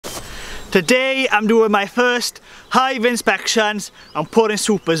Today I'm doing my first hive inspections and putting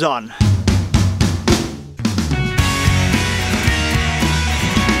supers on.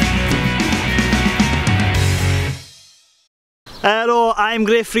 Hello, I'm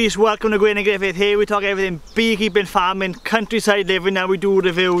Griffiths, welcome to Gwyn and Griffith. Here we talk everything beekeeping, farming, countryside living, and we do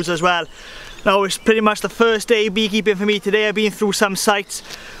reviews as well. Now it's pretty much the first day beekeeping for me today. I've been through some sites,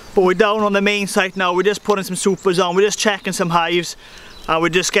 but we're down on the main site now. We're just putting some supers on, we're just checking some hives, and we're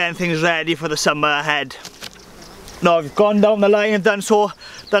just getting things ready for the summer ahead. Now I've gone down the line and done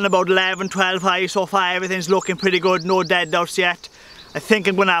about 11, 12 hives so far. Everything's looking pretty good, no dead outs yet. I think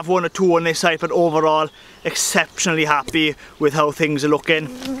I'm going to have one or two on this site, but overall exceptionally happy with how things are looking.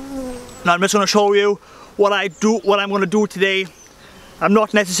 Now I'm just going to show you what I'm going to do today. I'm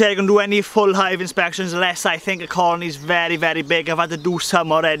not necessarily going to do any full hive inspections unless I think a colony is very, very big. I've had to do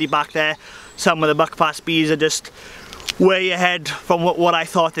some already back there. Some of the buckfast bees are just way ahead from what I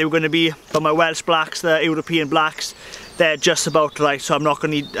thought they were going to be. But my Welsh blacks, the European blacks, they're just about right, so I'm not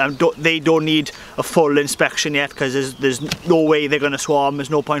going to need, they don't need a full inspection yet, because there's no way they're going to swarm. There's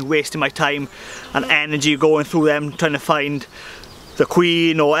no point wasting my time and energy going through them trying to find the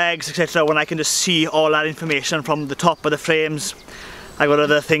queen or eggs, etc., when I can just see all that information from the top of the frames. I got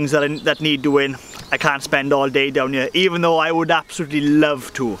other things that need doing. I can't spend all day down here, even though I would absolutely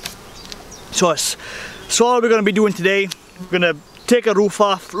love to. So all we're going to be doing today, we're going to take a roof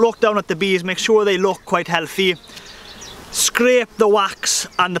off, look down at the bees, make sure they look quite healthy, scrape the wax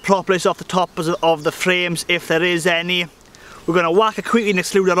and the propolis off the top of the frames if there is any. We're going to whack a queen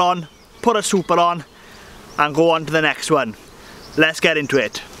excluder on, put a super on, and go on to the next one. Let's get into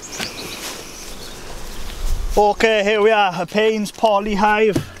it. Okay, here we are, a Payne's poly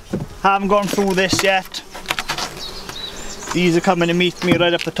hive. Haven't gone through this yet. These are coming to meet me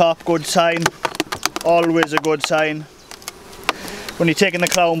right up the top, good sign. Always a good sign. When you're taking the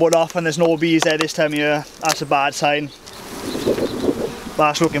crown board off and there's no bees there this time of year, that's a bad sign.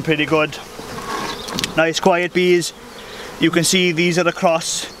 That's looking pretty good. Nice quiet bees. You can see these are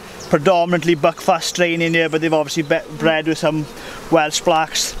across predominantly buckfast strain in here, but they've obviously bred with some Welsh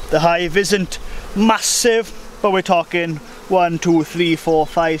blacks. The hive isn't massive, but we're talking 1, 2, 3, 4,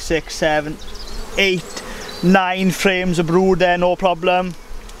 5, 6, 7, 8, 9 frames of brood there, no problem.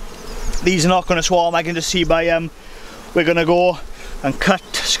 These are not going to swarm, I can just see by them. We're going to go and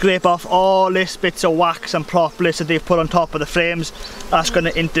scrape off all this bits of wax and propolis that they've put on top of the frames. That's going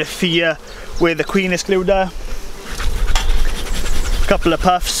to interfere with the queen excluder. A couple of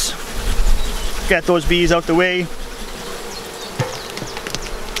puffs, get those bees out the way.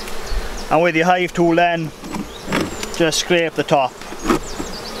 And with your hive tool then, just scrape the top.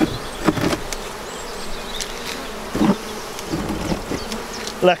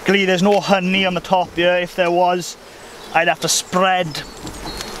 Luckily there's no honey on the top here. If there was, I'd have to spread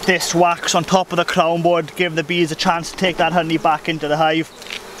this wax on top of the crown board, give the bees a chance to take that honey back into the hive.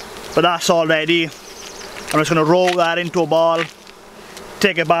 But that's all ready. I'm just going to roll that into a ball,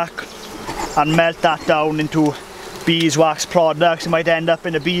 take it back and melt that down into beeswax products. It might end up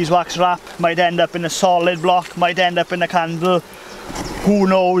in a beeswax wrap, might end up in a solid block, might end up in a candle, who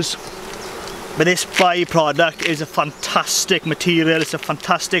knows. But this byproduct is a fantastic material, it's a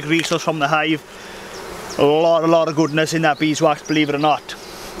fantastic resource from the hive. A lot of goodness in that beeswax, believe it or not.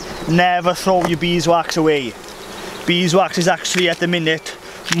 Never throw your beeswax away. Beeswax is actually at the minute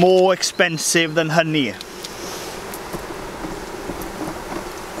more expensive than honey.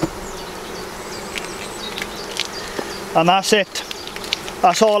 And that's it.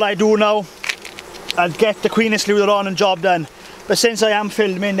 That's all I do now. I'll get the queen excluder on and job done. But since I am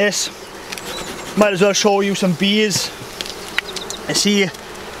filming this, might as well show you some bees and see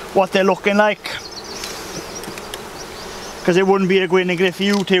what they're looking like. Because it wouldn't be a Gwyn and Griff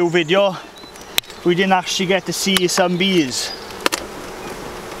YouTube video if we didn't actually get to see some bees.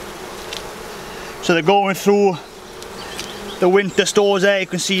 So they're going through the winter stores there, you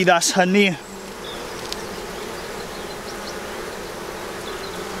can see that's honey.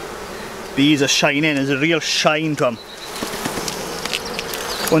 Bees are shining, there's a real shine to them.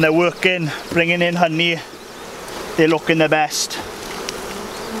 When they're working, bringing in honey, they're looking their best.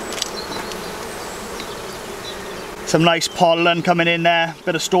 Some nice pollen coming in there,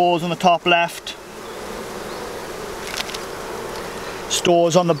 bit of stores on the top left.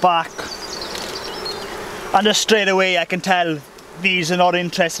 Stores on the back. And just straight away I can tell these are not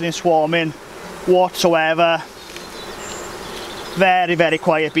interested in swarming whatsoever. Very, very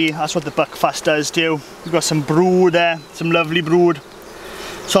quiet bee. That's what the buckfast does too. We've got some brood there, some lovely brood.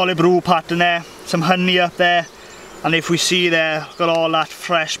 Solid brood pattern there, some honey up there. And if we see there, got all that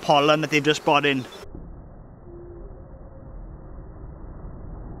fresh pollen that they've just brought in.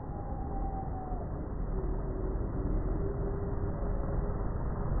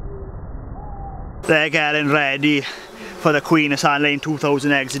 they're getting ready for the queen to start laying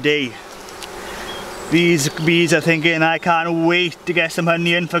 2,000 eggs a day. These bees are thinking, I can't wait to get some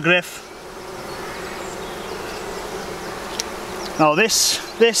honey in for Griff. Now this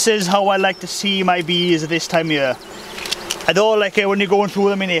is how I like to see my bees at this time of year. I don't like it when you're going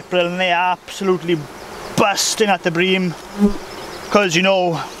through them in April and they're absolutely busting at the brim, because you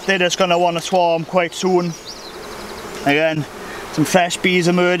know they're just going to want to swarm quite soon. Again, some fresh bees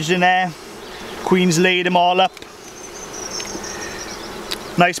emerged in there. Queen's laid them all up.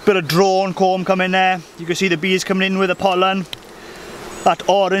 Nice bit of drone comb coming there. You can see the bees coming in with the pollen. That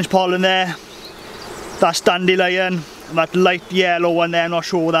orange pollen there, that's dandelion. And that light yellow one there, I'm not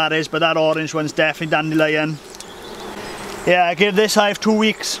sure what that is, but that orange one's definitely dandelion. Yeah, I give this hive 2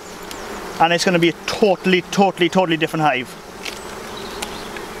 weeks and it's going to be a totally different hive.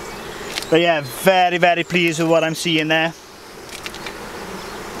 But yeah, very pleased with what I'm seeing there.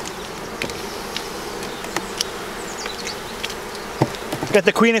 Get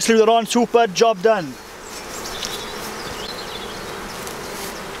the queen excluder on, super, job done.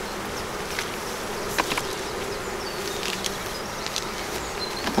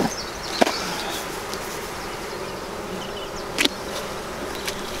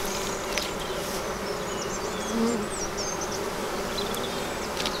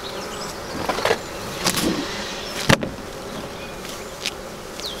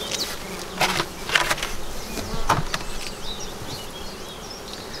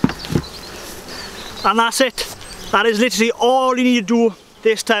 And that's it. That is literally all you need to do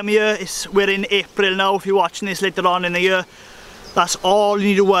this time of year. We're in April now, if you're watching this later on in the year. That's all you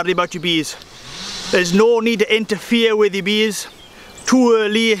need to worry about your bees. There's no need to interfere with your bees. Too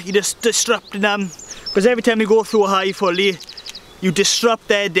early, you're just disrupting them. Because every time you go through a hive fully, you disrupt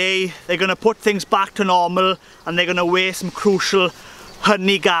their day. They're going to put things back to normal and they're going to waste some crucial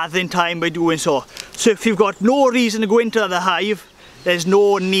honey gathering time by doing so. So if you've got no reason to go into the hive, there's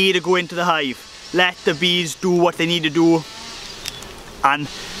no need to go into the hive. Let the bees do what they need to do and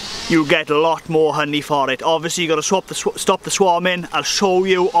you get a lot more honey for it. Obviously you got to stop the swarming. I'll show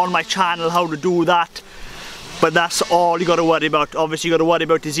you on my channel how to do that, but that's all you got to worry about. Obviously you got to worry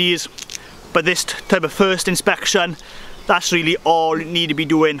about disease, but this type of first inspection, that's really all you need to be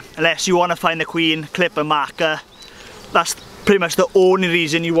doing. Unless you want to find the queen, clip a marker, that's pretty much the only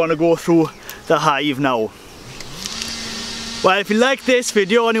reason you want to go through the hive now. Well, if you like this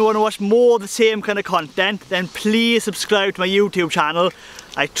video and you want to watch more of the same kind of content, then please subscribe to my YouTube channel.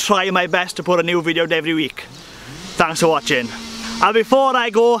 I try my best to put a new video every week. Thanks for watching. And before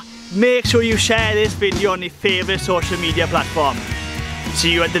I go, make sure you share this video on your favourite social media platform.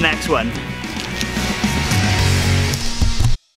 See you at the next one.